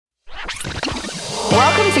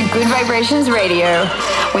Welcome to Good Vibrations Radio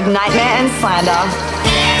with Nightmare and Slander.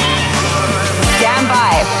 Stand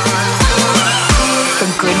by for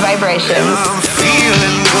Good Vibrations. I'm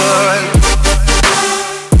feeling good.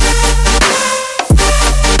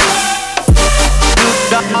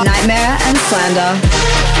 Nightmare and Slander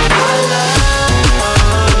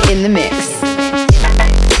in the mix.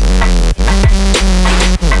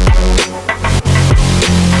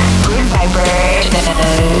 Good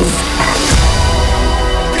Vibrations.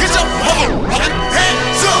 Get your motherfucking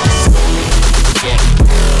hands up.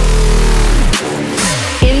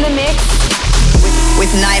 In the mix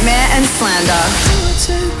with Nightmare and Slander.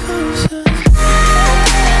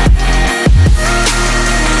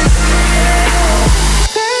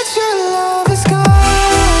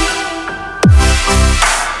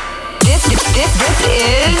 This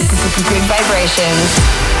is Good Vibrations.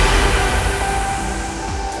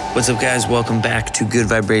 What's up, guys? Welcome back to Good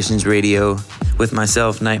Vibrations Radio with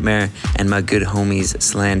myself, Nightmare, and my good homies,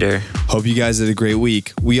 Slander. Hope you guys had a great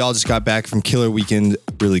week. We all just got back from Killer Weekend,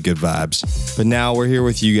 really good vibes. But now we're here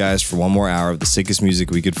with you guys for one more hour of the sickest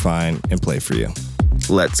music we could find and play for you.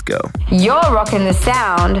 Let's go. You're rocking the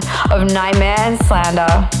sound of Nightmare and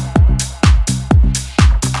Slander.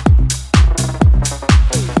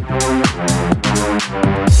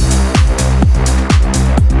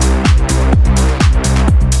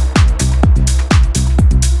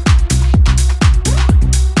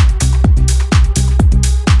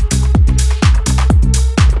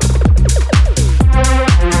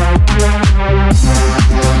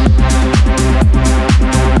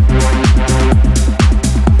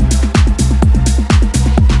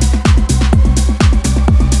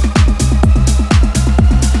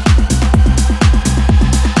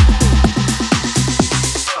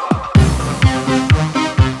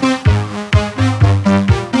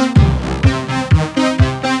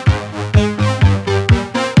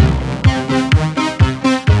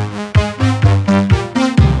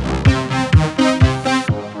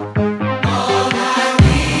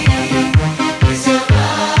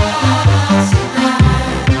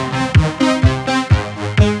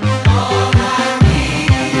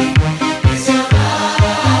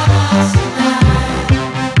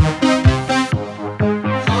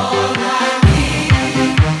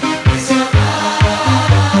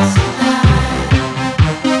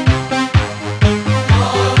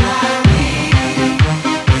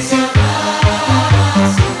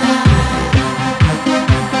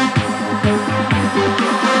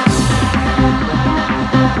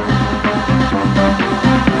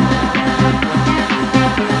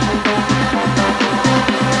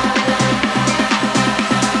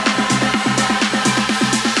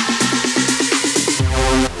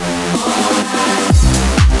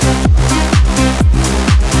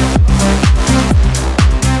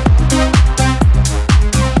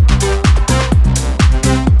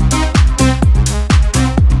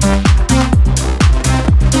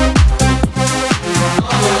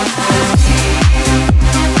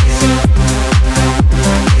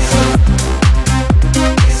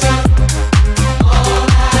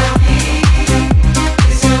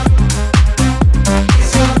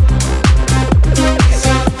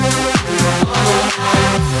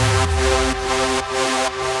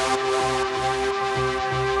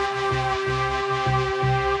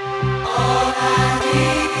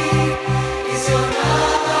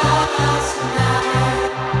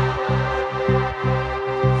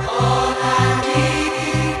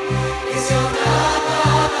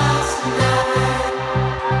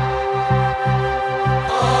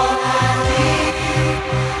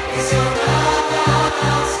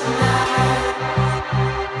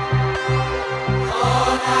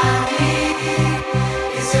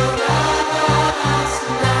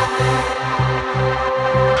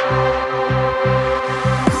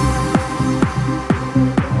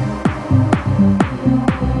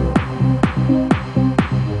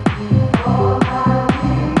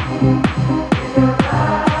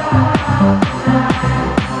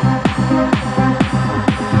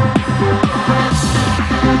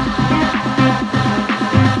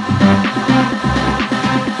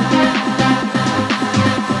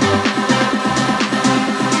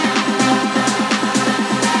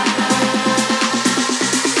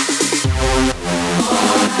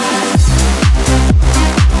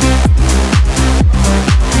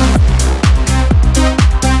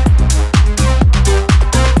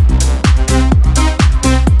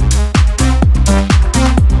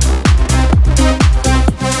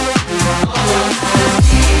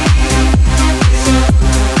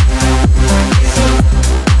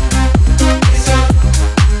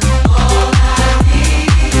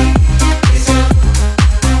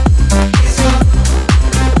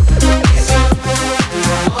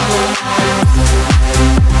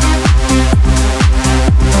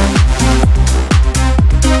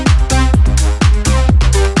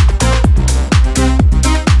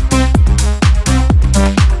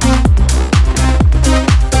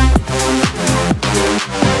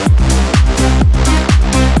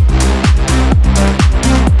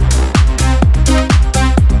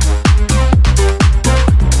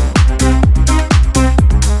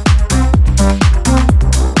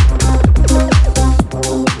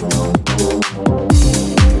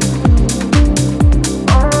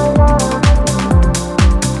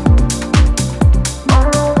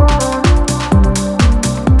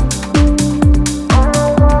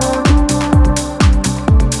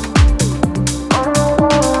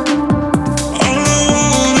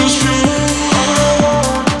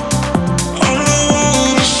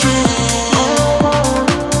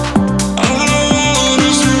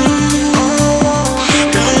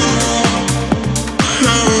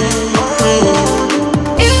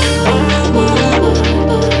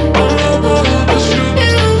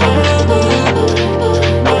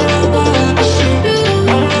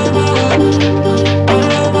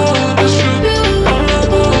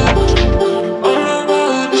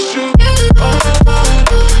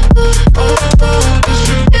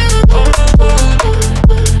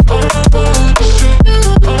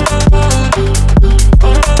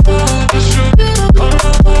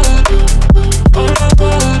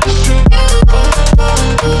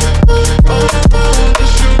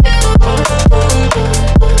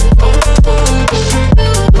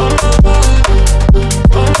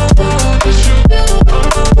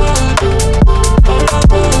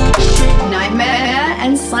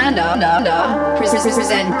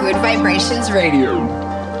 present Good Vibrations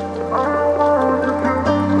Radio.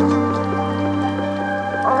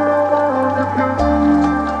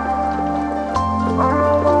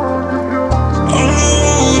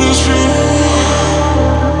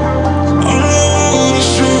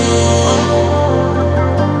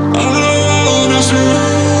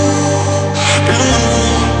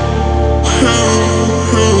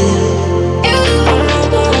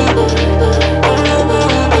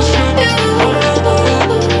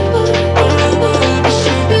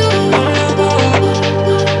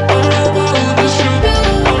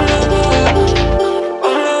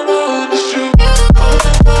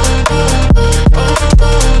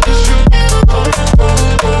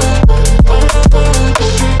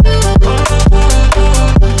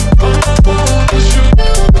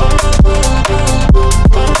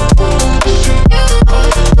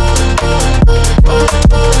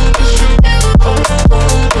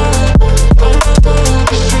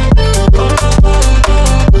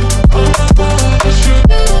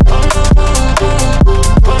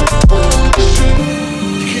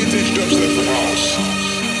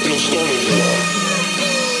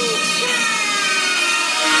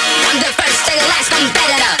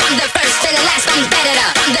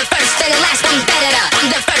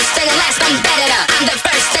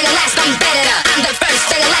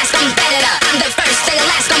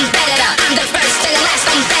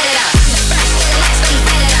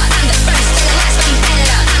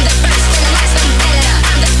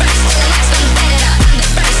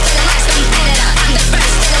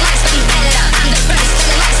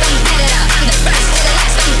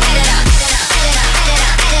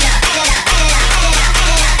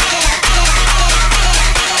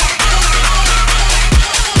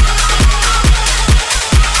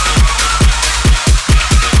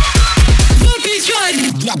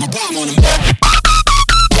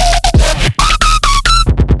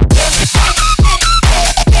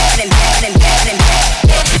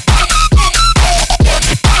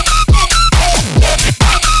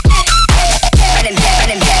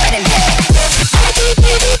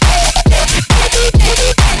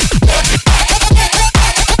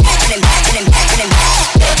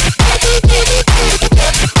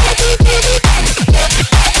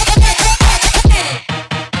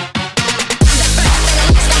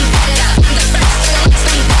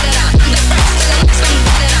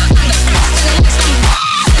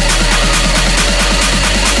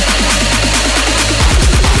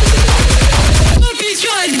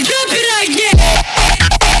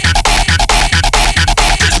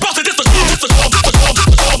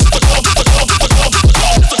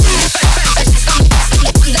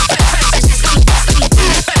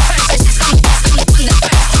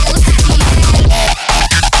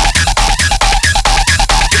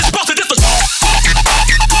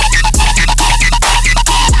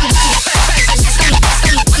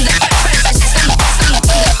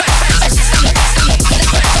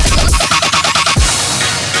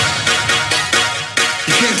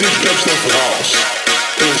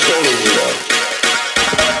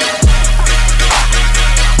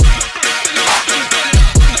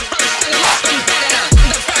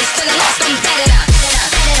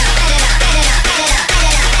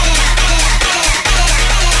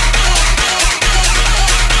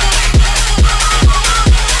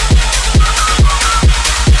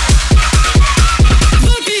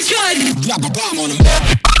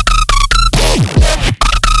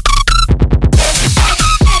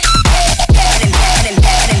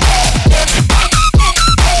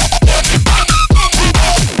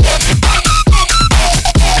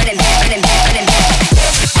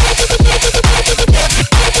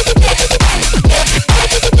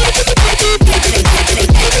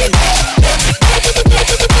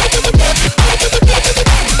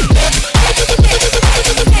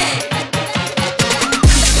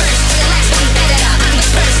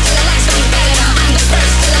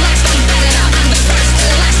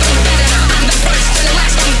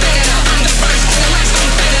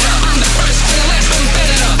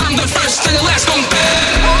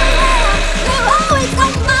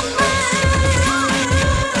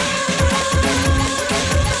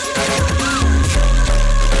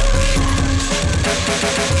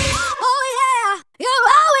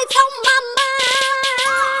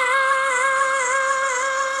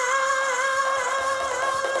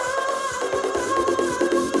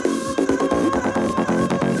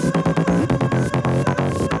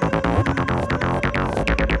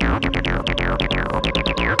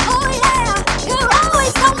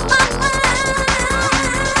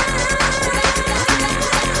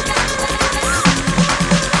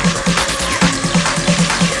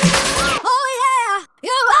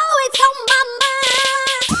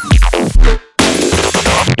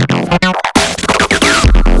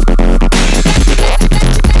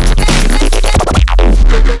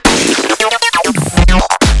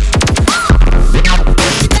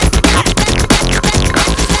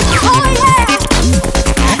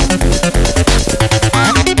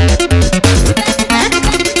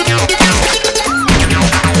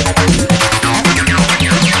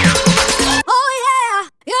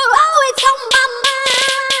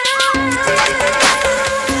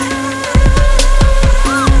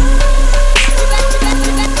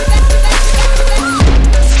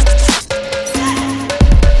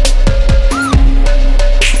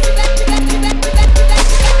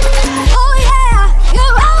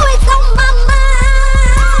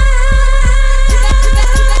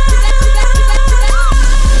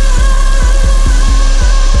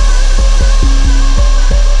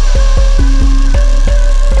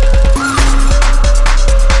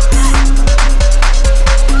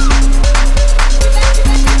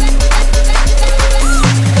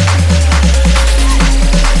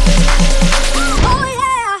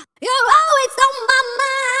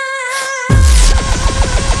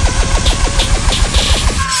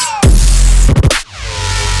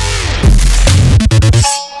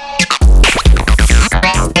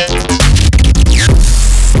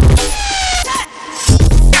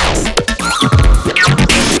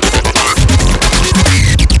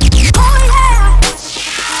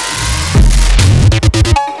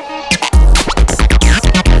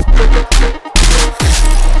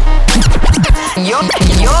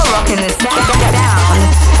 You're rocking the sound of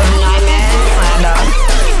Nightmare Slander.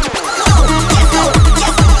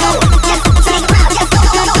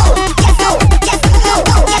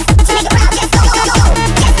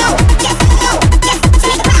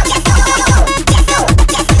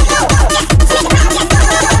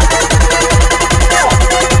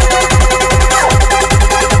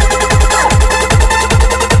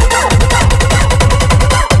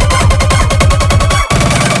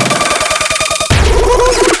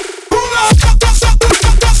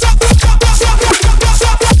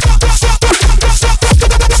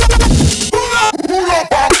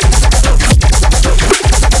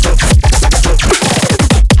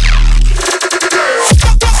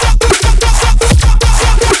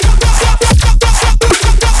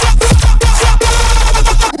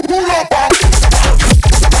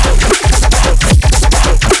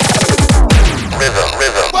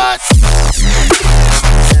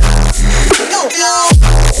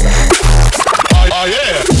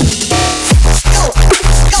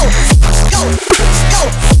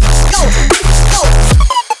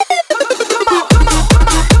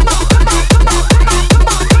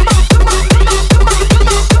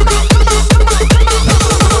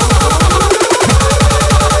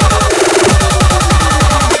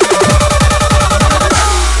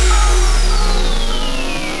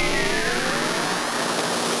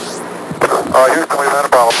 Houston, we've had a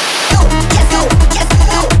problem.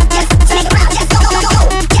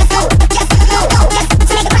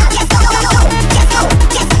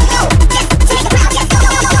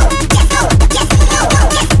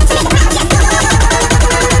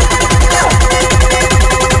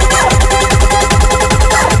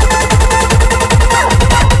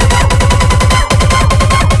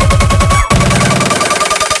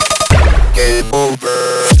 Game over.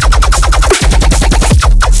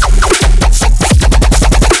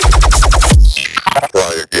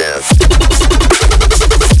 Try again.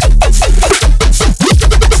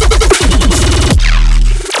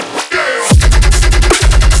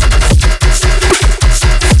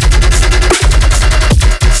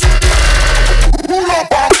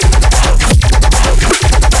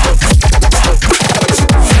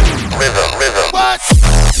 Rhythm. What?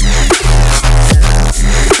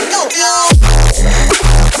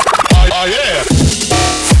 Oh yeah.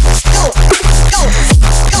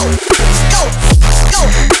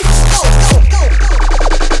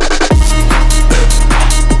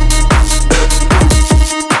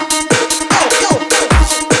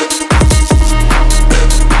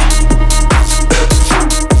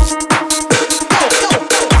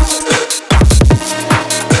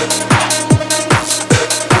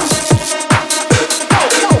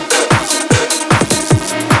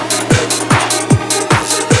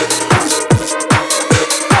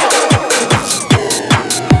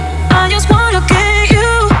 I just wanna get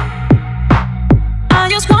you. I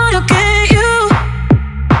just wanna get you.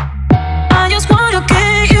 I just wanna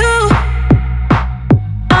get you.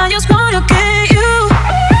 I just wanna get you.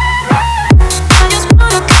 I just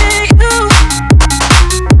wanna get you.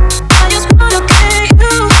 I just wanna get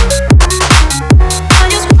you. I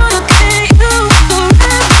just wanna get you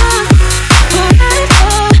forever, forever.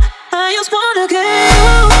 I just wanna get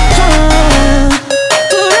you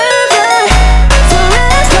forever, forever.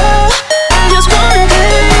 I just wanna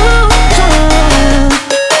get you forever,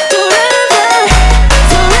 forever.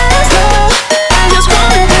 I just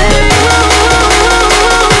wanna get you.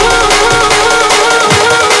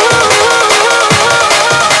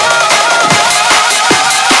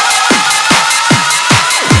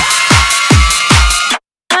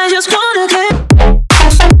 I just wanna get.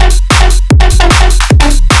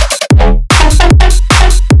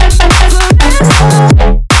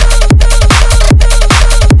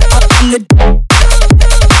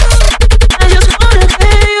 I just wanna get you. I just wanna get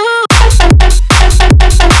you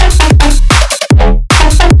forever,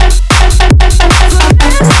 forever. I just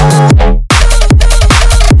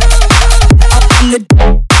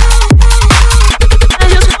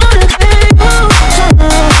wanna get you forever,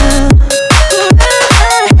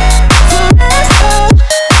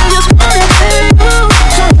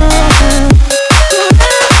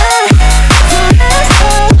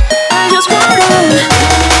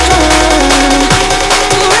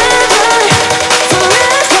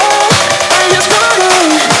 forever. I just wanna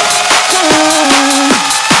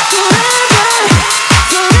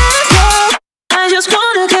I just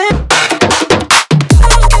wanna get.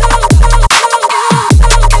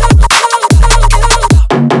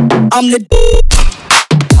 I'm the.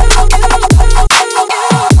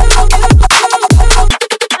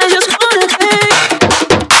 I just wanna get.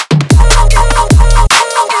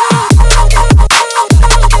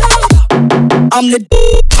 I'm the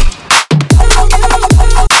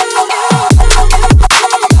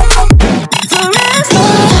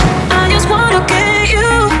I just wanna get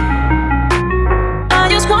you. I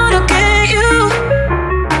just wanna get you.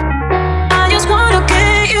 I just wanna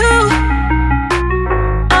get you.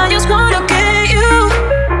 I just wanna get you.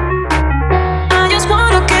 I just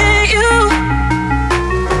wanna get you.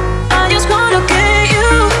 I just wanna get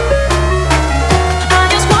you. I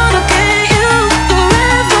just wanna get you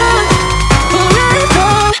forever, forever.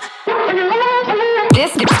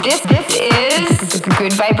 This is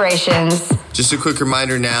Good Vibrations. Just a quick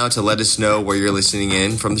reminder now to let us know where you're listening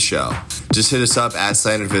in from the show. Just hit us up at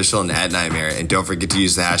Slant Official and at Nightmare, and don't forget to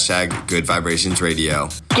use the hashtag Good Vibrations Radio.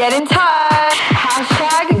 Get in touch.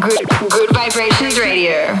 Hashtag Good Vibrations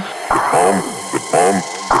Radio.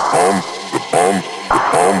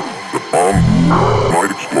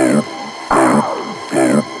 Might explode.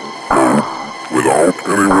 Without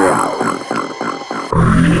any warning.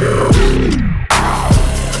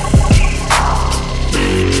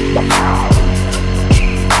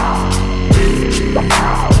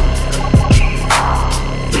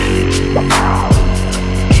 You hear tick, tick, tick,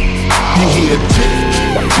 tick, tick,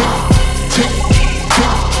 tick,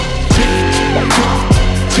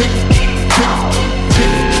 tick, tick, tick, tick,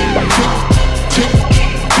 tick,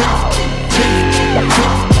 tick,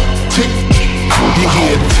 tick. You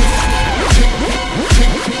hear tick, tick, tick,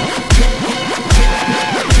 tick,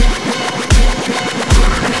 tick,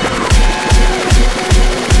 tick.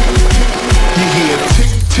 You hear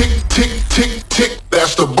tick, tick, tick, tick, tick.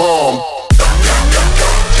 That's the bomb.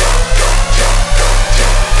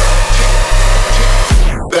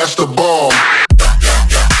 That's the bomb.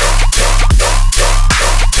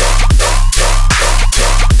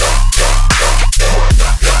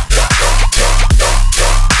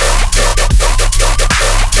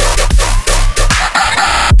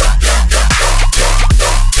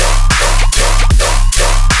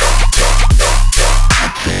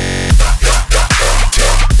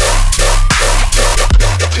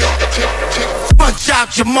 Punch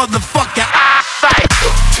out your motherfucking eyesight.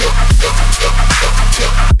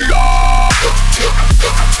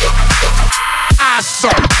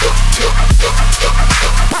 Eyesight.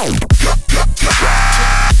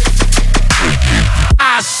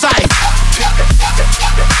 Eyesight.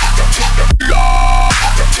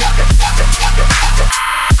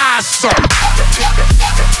 Eyesight.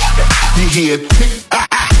 You hear tick,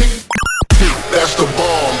 tick, tick. That's the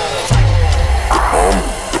bomb.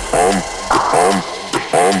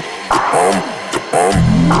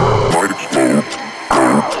 Might explode.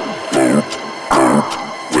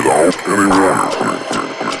 Without any warning.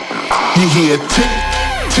 You hear tick,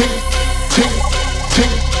 tick, tick, tick,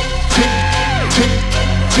 tick, tick, tick,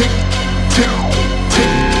 tick, tick, tick,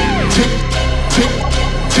 tick, tick, tick,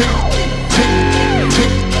 tick,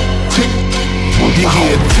 tick. You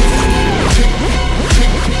hear tick, tick,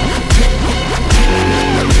 tick, tick,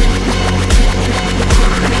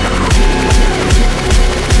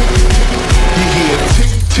 you hear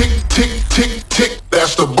tick, tick, tick, tick, tick.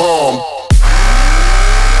 That's the bomb.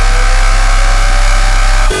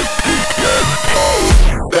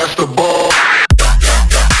 That's the bomb.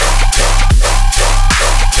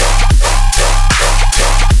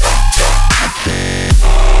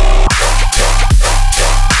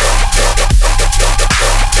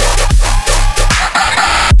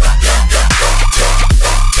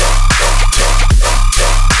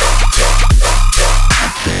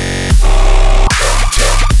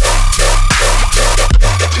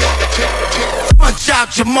 Punch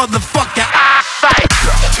out your motherfucking eyesight.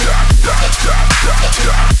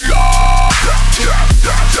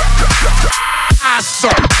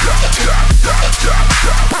 Eyesight.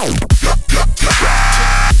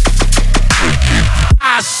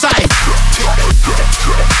 Eyesight.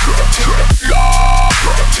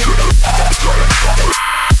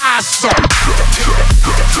 Eyesight.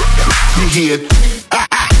 You hear?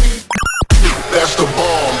 That's the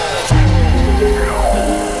bomb.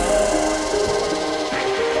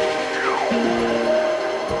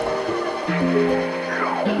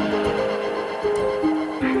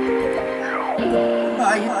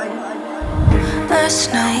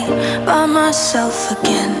 Last night, by myself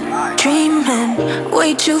again, dreaming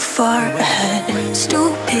way too far ahead.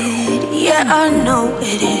 Stupid, yeah, I know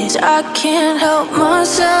it is. I can't help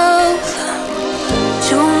myself.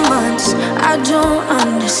 2 months, I don't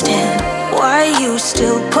understand why you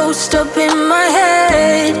still post up in my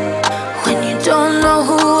head when you don't know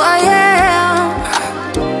who I am.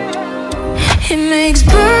 It makes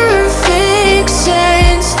perfect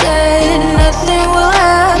sense that nothing will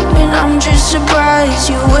happen. I'm just surprised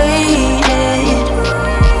you waited.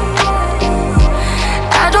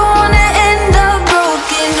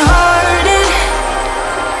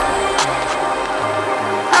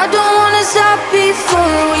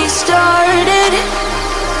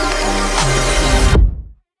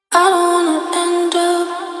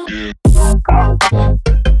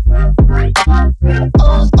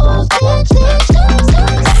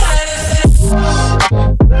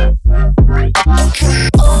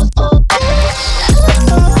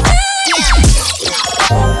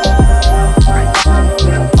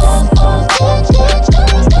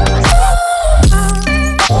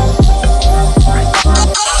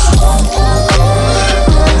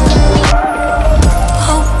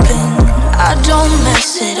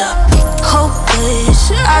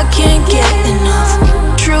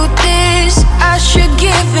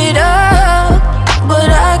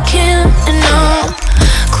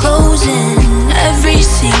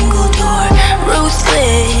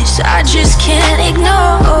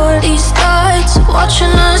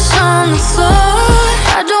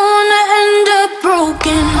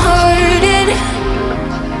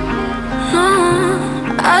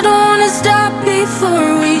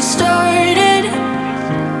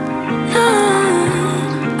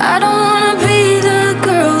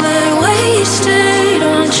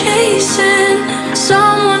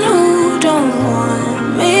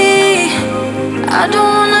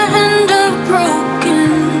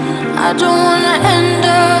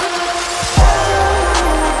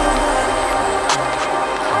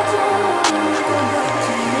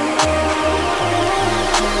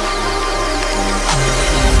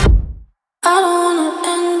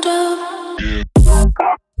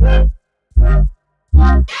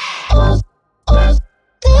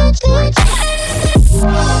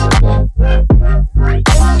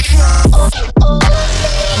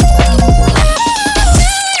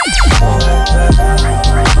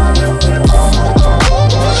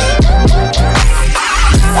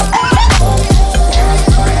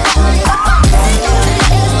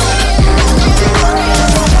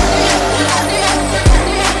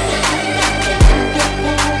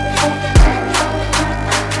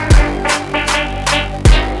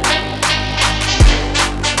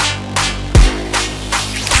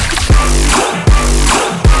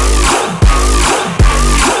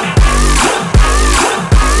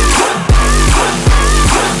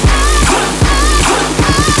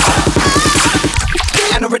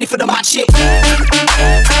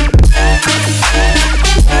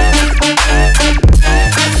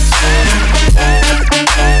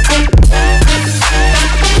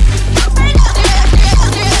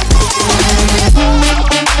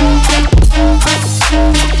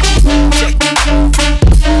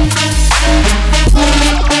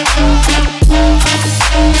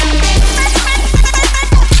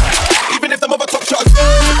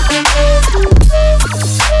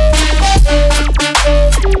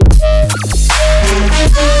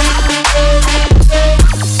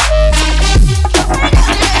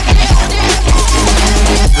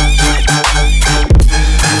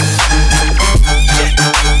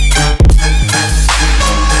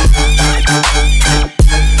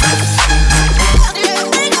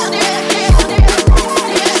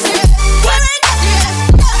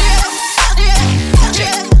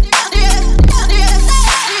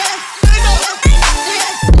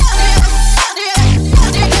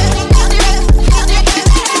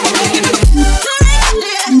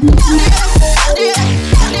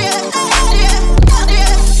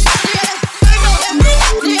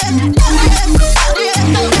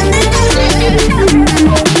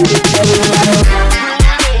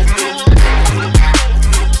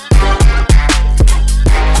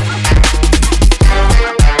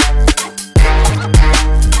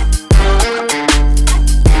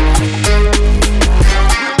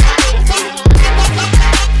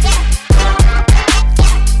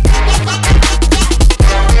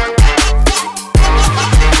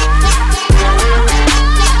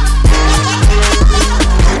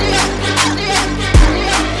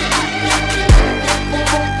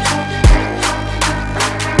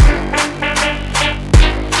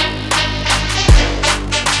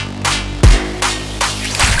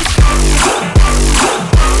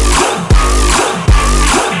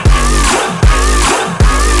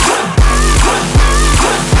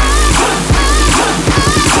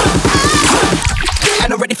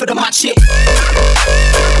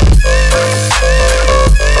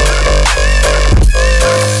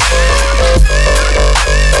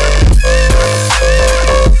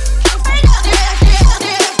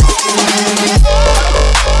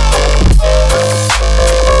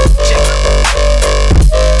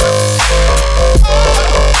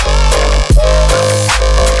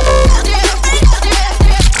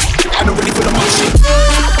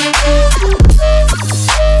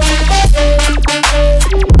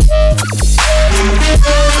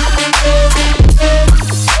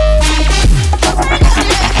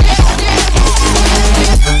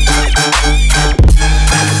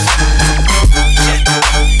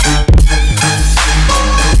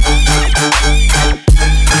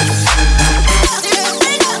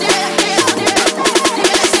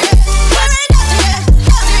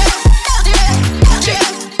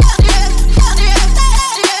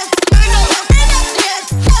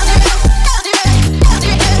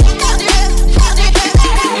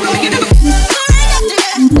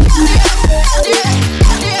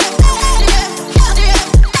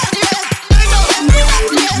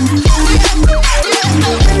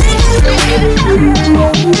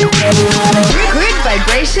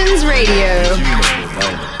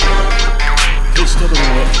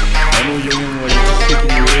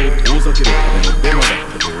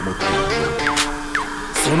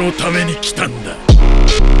 そのために来たんだ。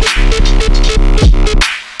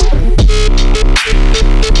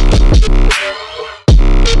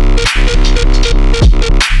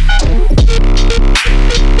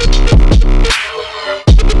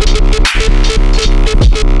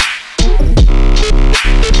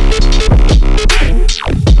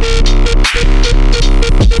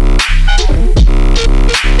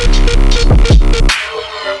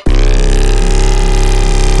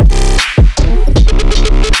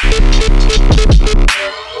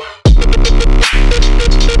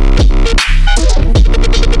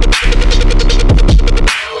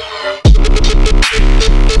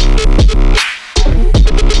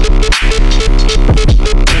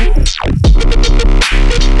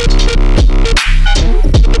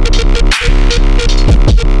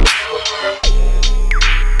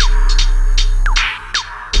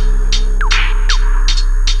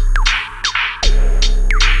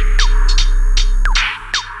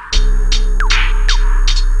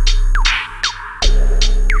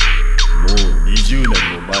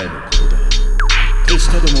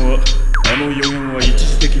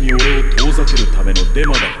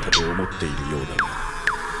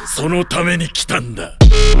そのために来たんだ。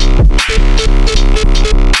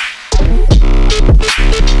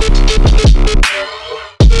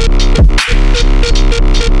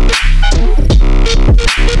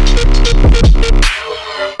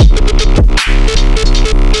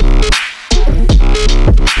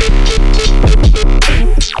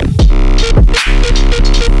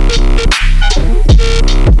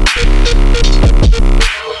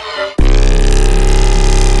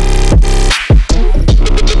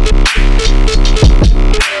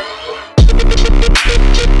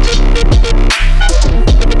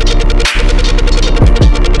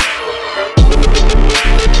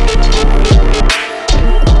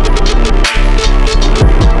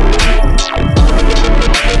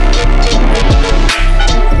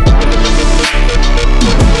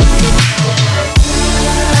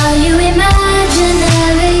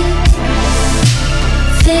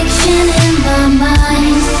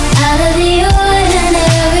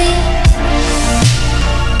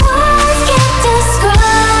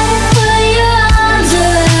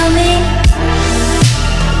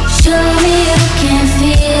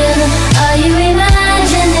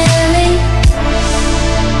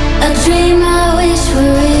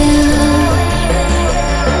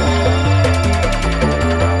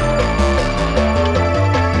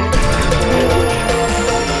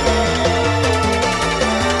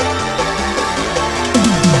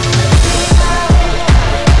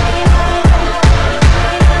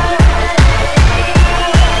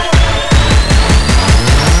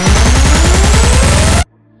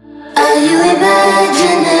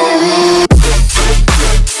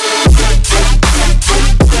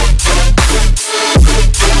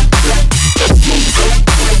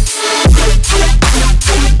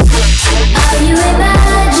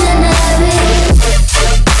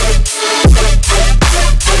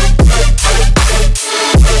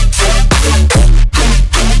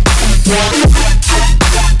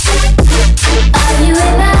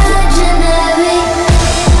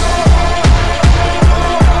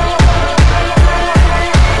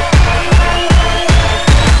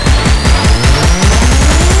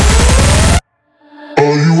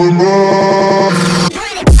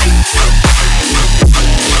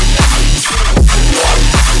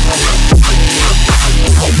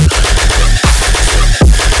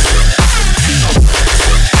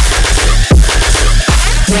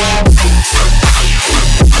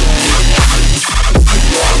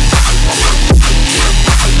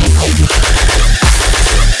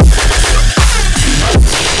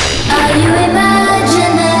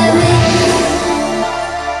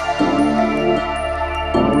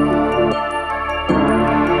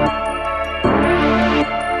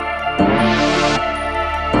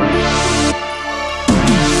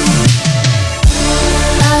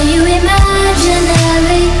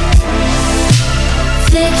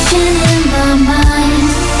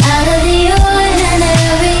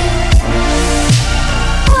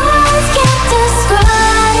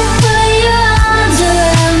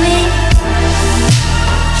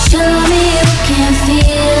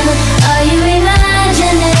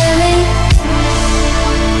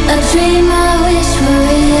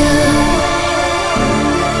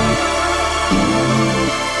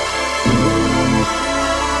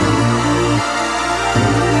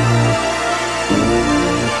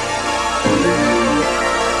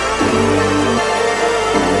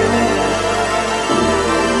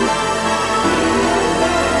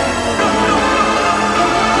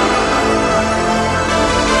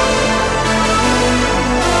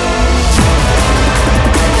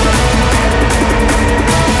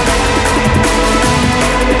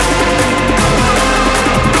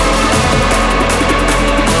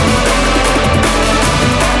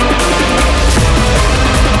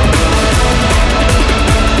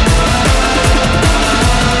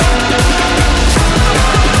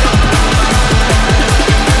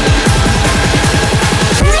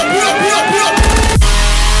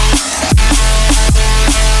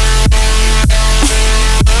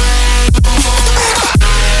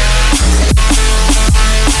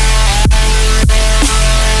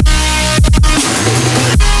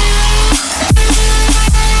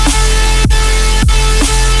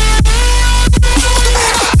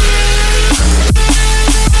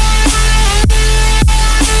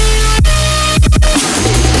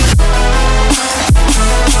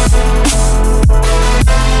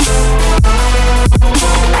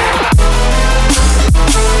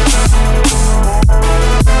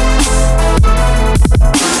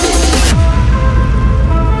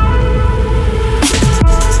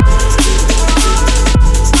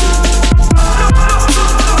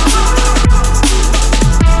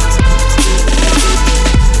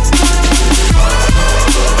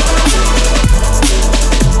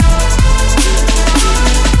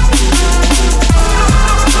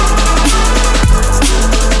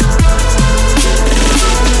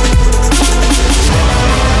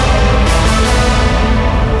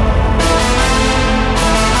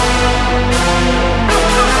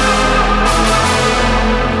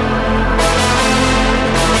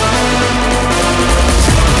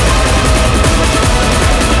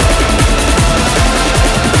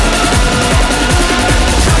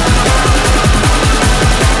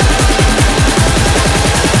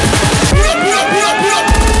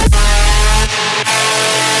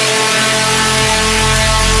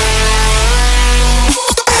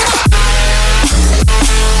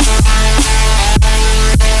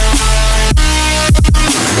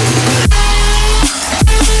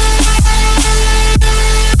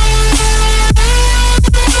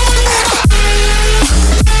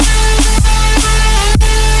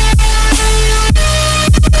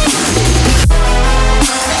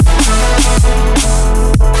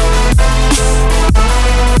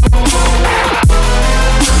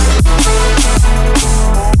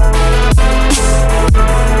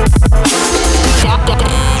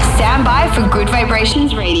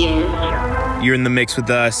Radio. You're in the mix with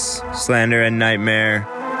us, Slander and Nightmare.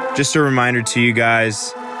 Just a reminder to you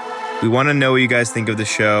guys, we want to know what you guys think of the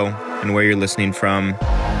show and where you're listening from.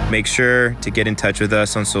 Make sure to get in touch with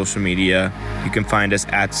us on social media. You can find us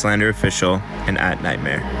at Slander Official and at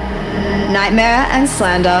Nightmare. Nightmare and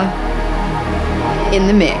Slander in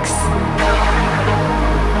the mix.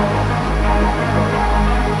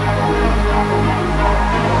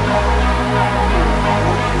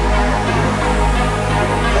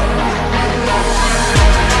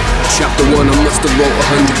 Chapter 1, I must have wrote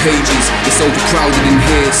 100 pages. It's overcrowded in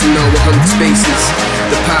here, so now 100 spaces.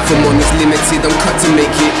 The path I'm on is limited, I'm cut to make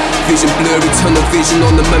it. Vision blurry, tunnel vision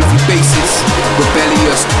on a monthly basis.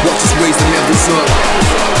 Rebellious, watch us raise the levels up.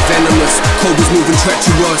 Venomous, cobras moving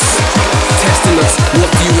treacherous. Testing us, what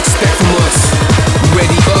do you expect from us?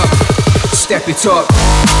 Ready up, step it up.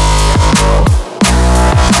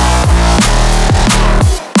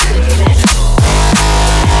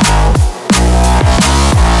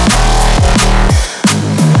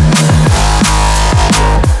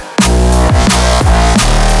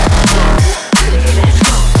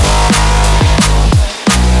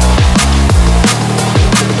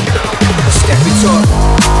 Step it up.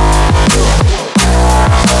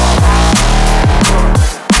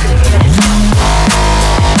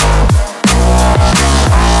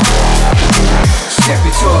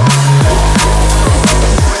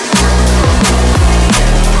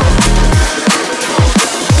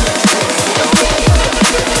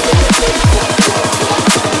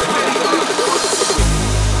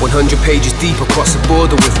 100 pages deep across the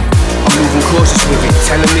border with it. I'm moving cautious with it,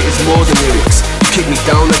 telling me it's more than lyrics. You kick me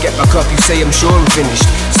down, I get back up, you say I'm sure I'm finished.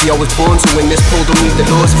 See, I was born to win this, pull, don't need the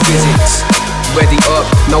laws of physics. Ready up,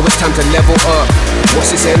 now it's time to level up.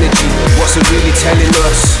 What's this energy? What's it really telling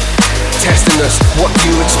us? Testing us, what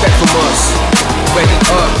do you expect from us? Ready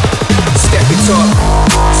up, step it up,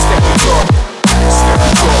 step it up, step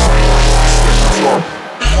it up, step it up, step it up.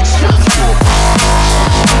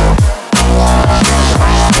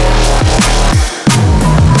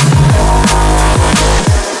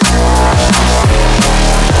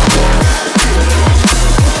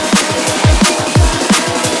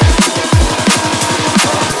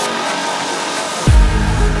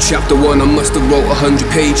 Chapter 1, I must have wrote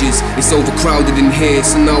 100 pages. It's overcrowded in here,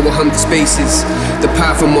 so now 100 spaces. The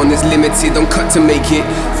path I'm on is limited, I'm cut to make it.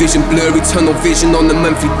 Vision blurry, tunnel vision on a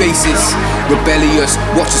monthly basis. Rebellious,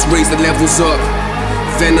 watch us raise the levels up.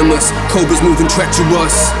 Venomous, cobras moving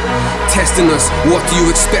treacherous. Testing us, what do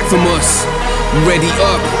you expect from us? Ready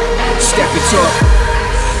up, step it up.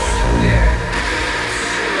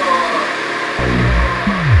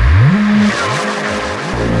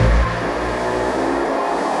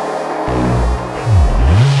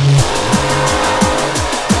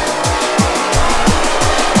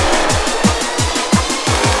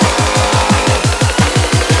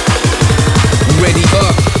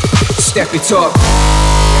 Step it up.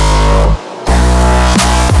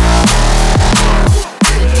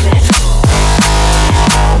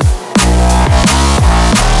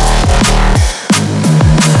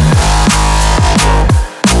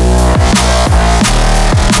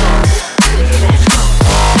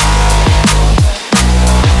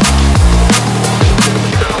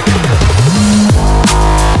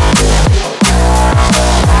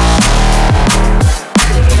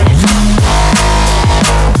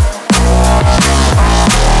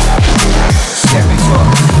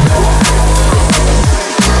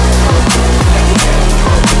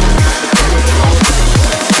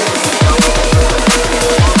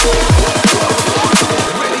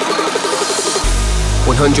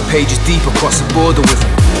 Pages deep across the border with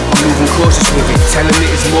it. I'm moving cautious with it, telling me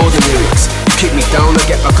it's more than lyrics. You kick me down, I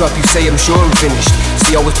get back up, you say I'm sure I'm finished.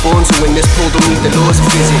 See, I was born to win this, pull, don't need the laws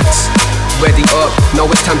of physics. Ready up, now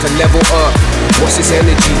it's time to level up. What's this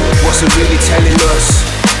energy? What's it really telling us?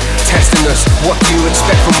 Testing us, what do you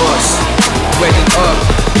expect from us? Ready up,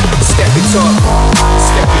 step it up,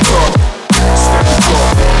 step it up, step it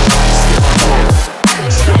up,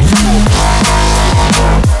 step it up, step it up.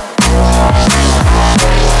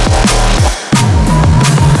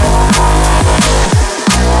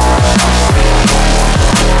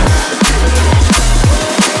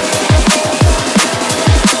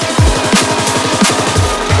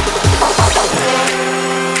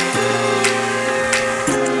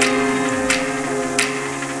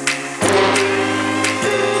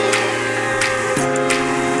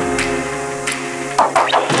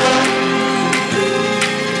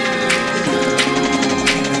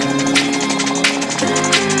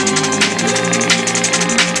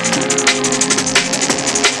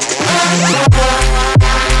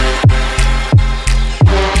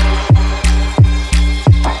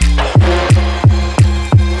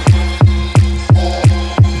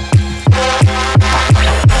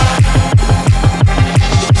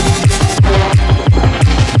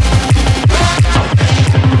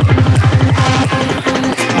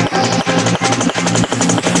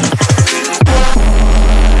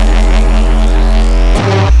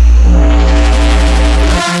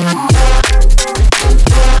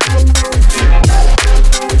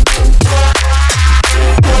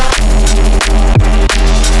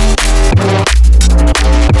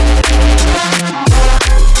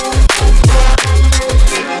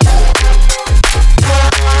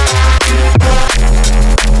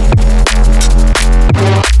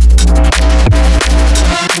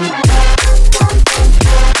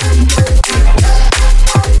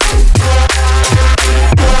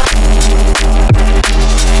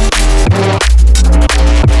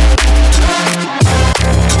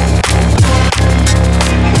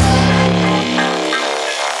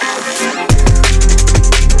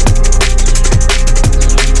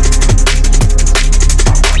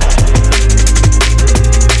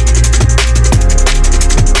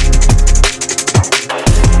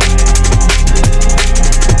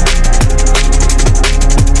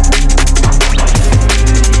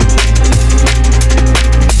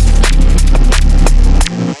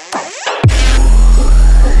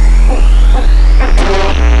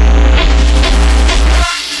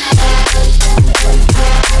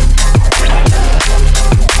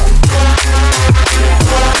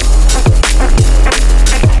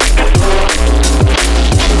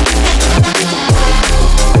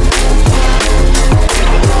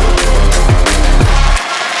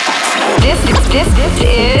 This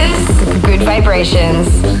is Good Vibrations.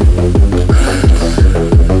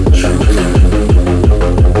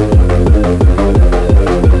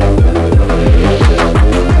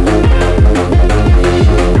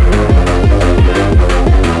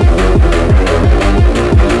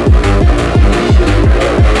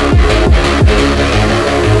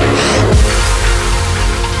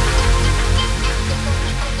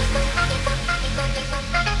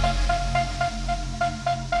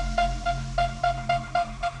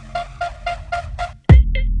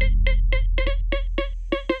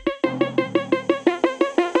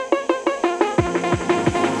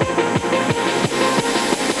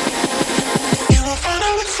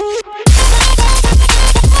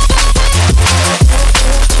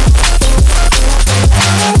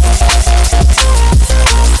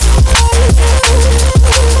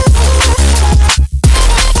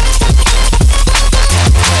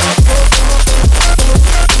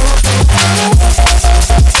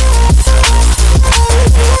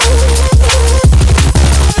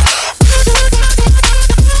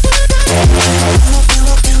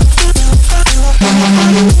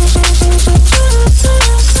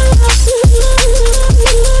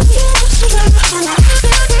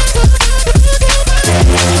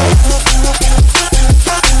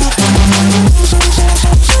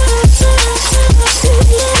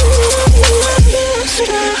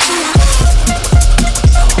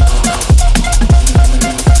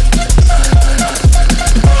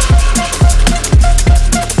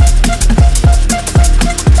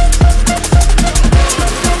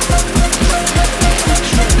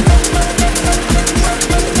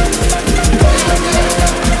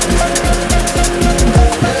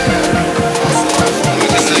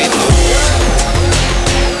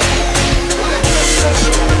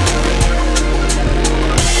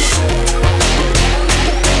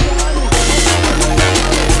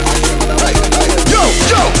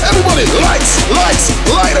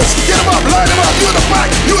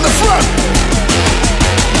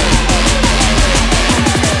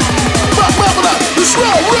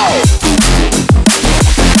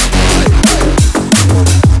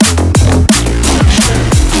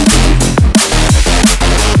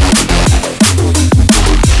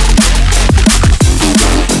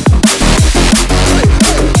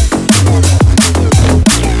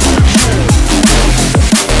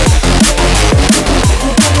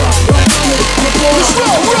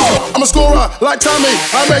 Like Tommy,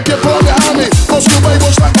 I make it pour behind me. Old school baby,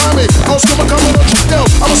 watch like Tommy. Old school, I'm coming on yo.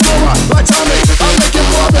 I'm a scorer like Tommy. I make it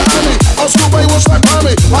pour behind me. Old school baby, watch like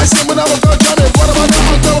Tommy. I sing when I was girl Johnny. What am I doing?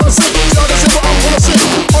 I'm going to sing. Y'all can see what I'm gonna sing.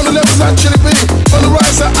 On the left side, Chili Bean. On the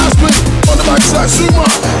right side, Ice Cream. On the back side, Zuma.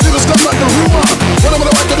 Niggas come like the rumor. When I'm on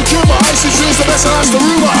the right of the tumor, Icy Dreams, the best and that's the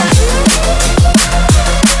rumor.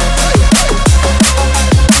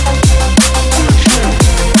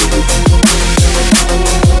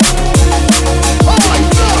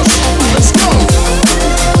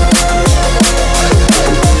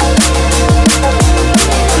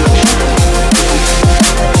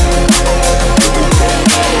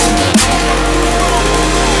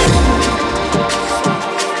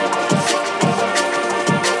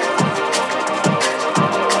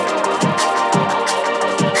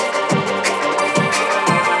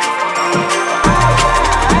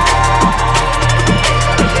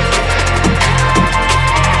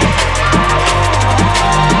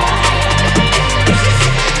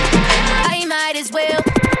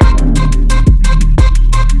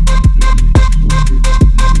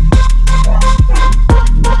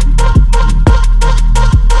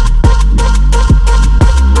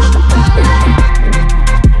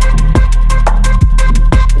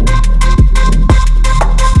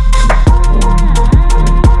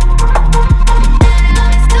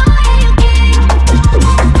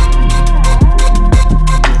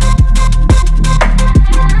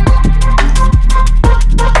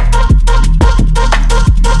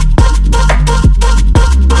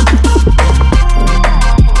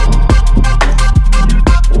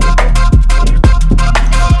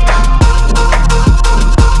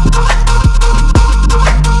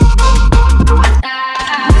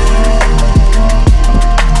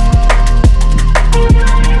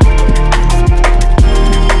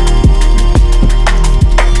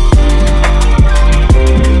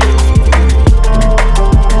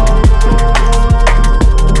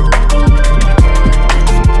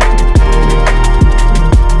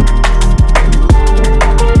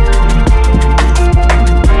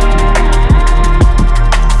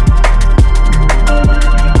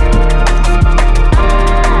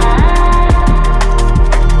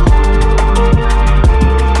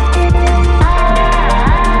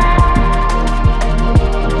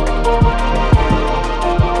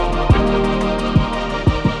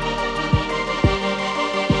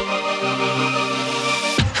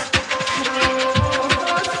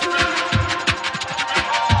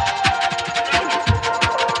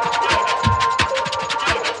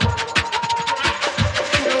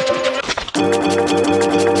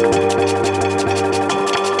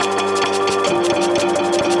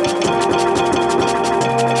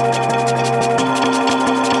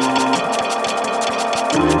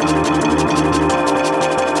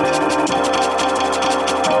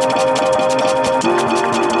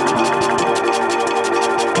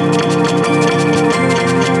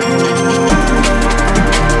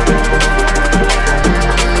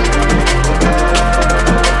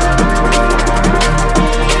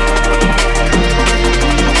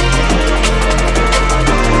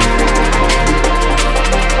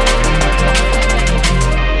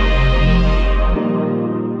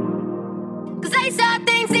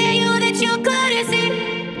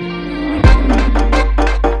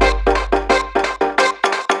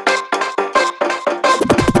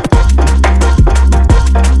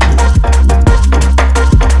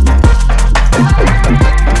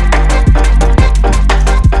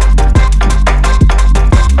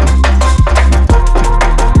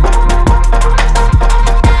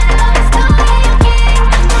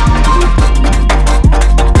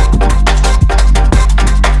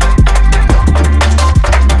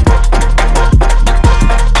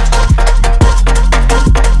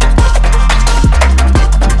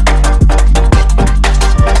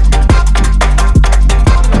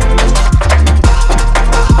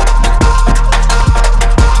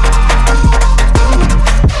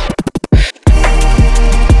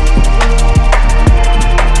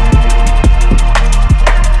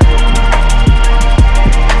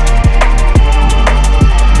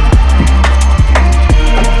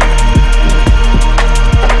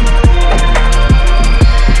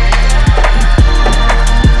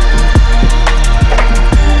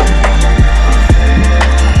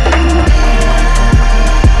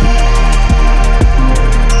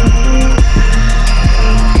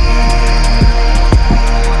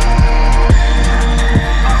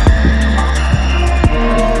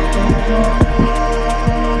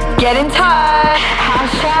 Get in touch.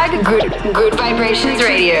 Hashtag Good Vibrations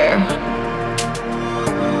Radio.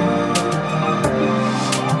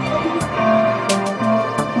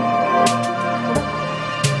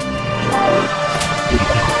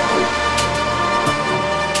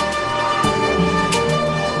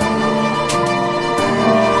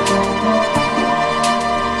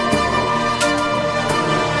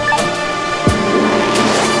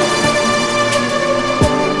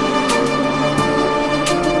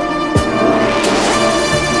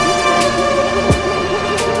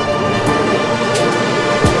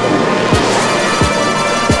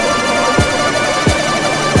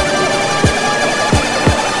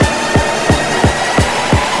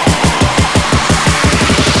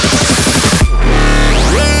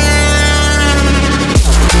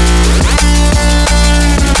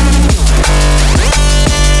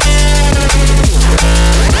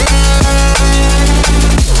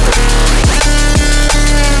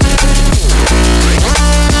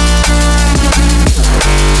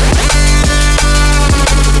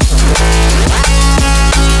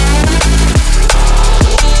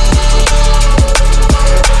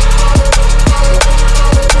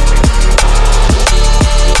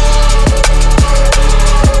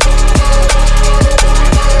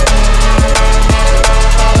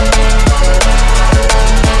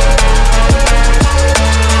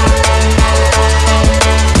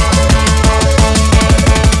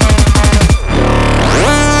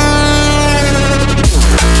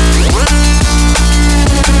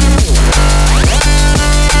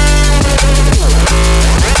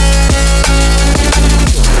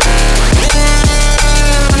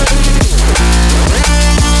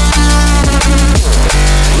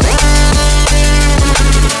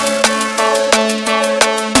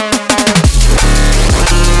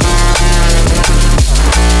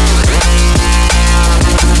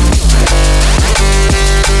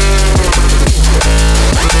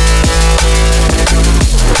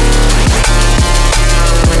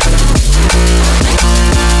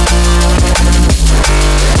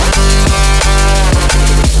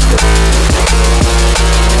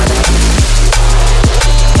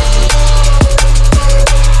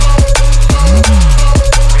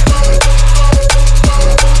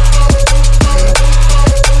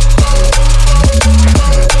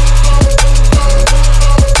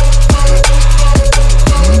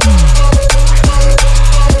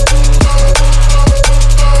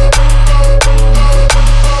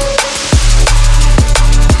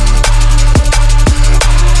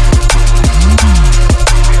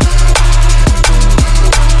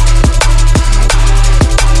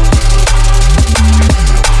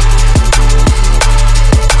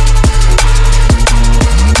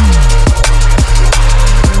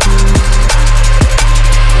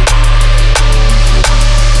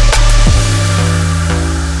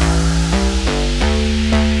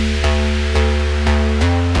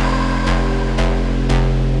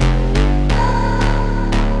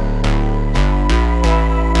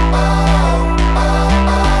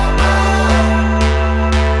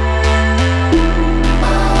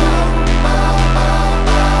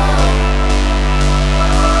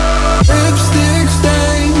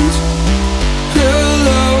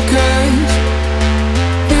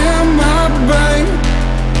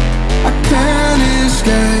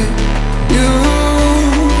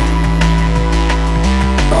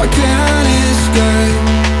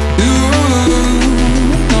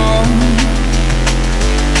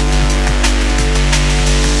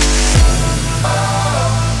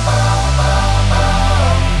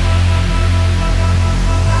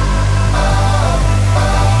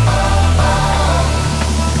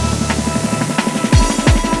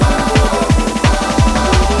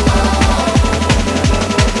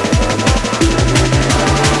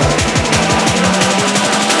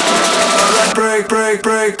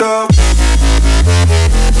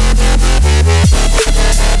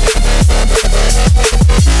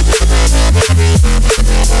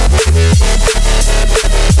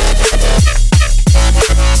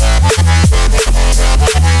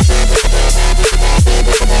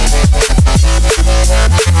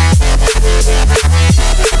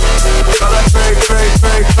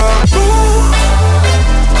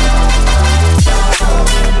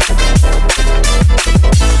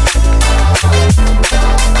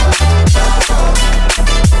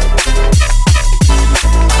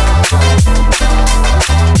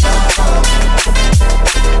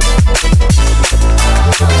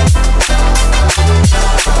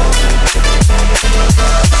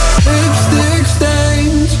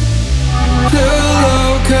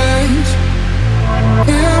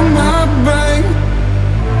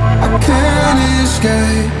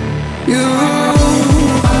 escape you.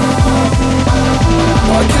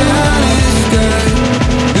 I can't escape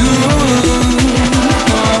you.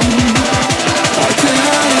 I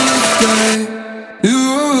can't escape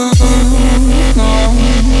you.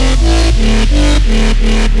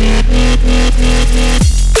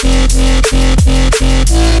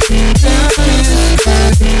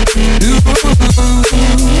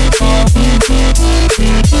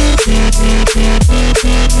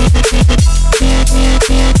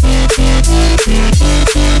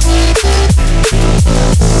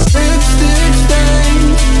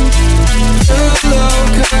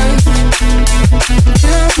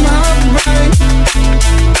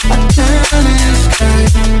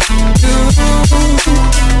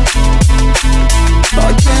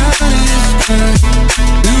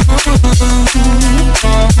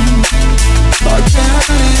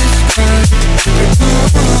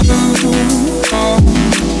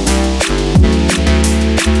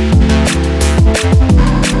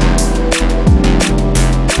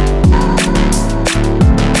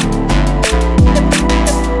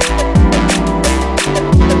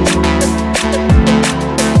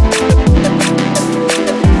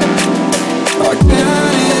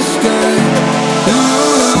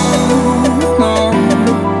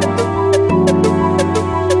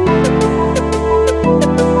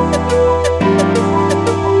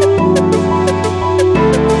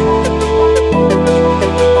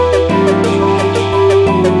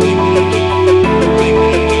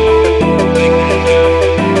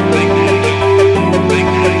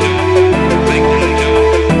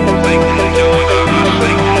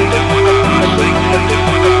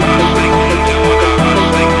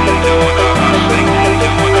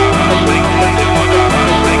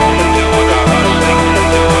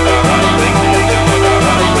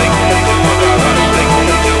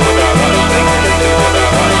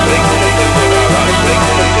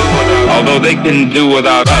 They can do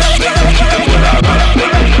without us.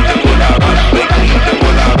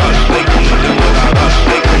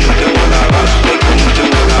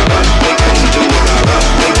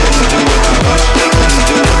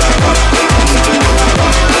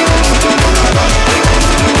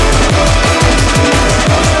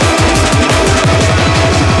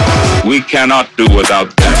 We cannot do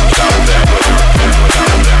without them.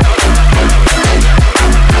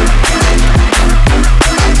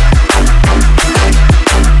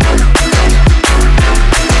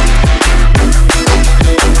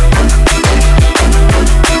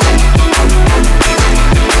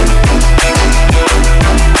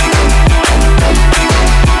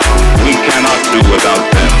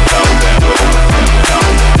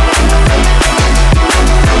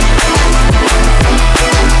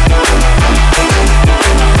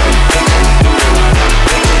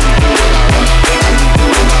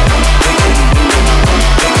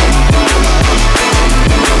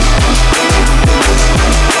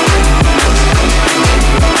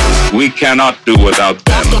 We cannot do without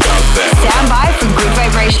them. Stand by for Good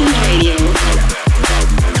Vibrations Radio.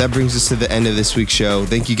 That brings us to the end of this week's show.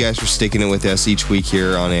 Thank you guys for sticking it with us each week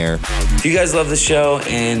here on air. If you guys love the show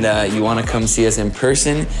and you want to come see us in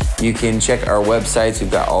person, you can check our websites. We've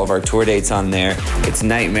got all of our tour dates on there. It's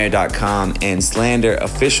nightmare.com and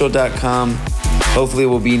slanderofficial.com. Hopefully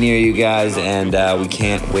we'll be near you guys, and we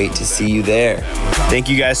can't wait to see you there. Thank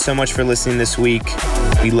you guys so much for listening this week.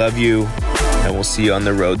 We love you, and we'll see you on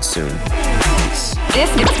the road soon. This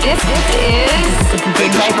is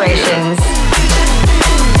Good Vibrations.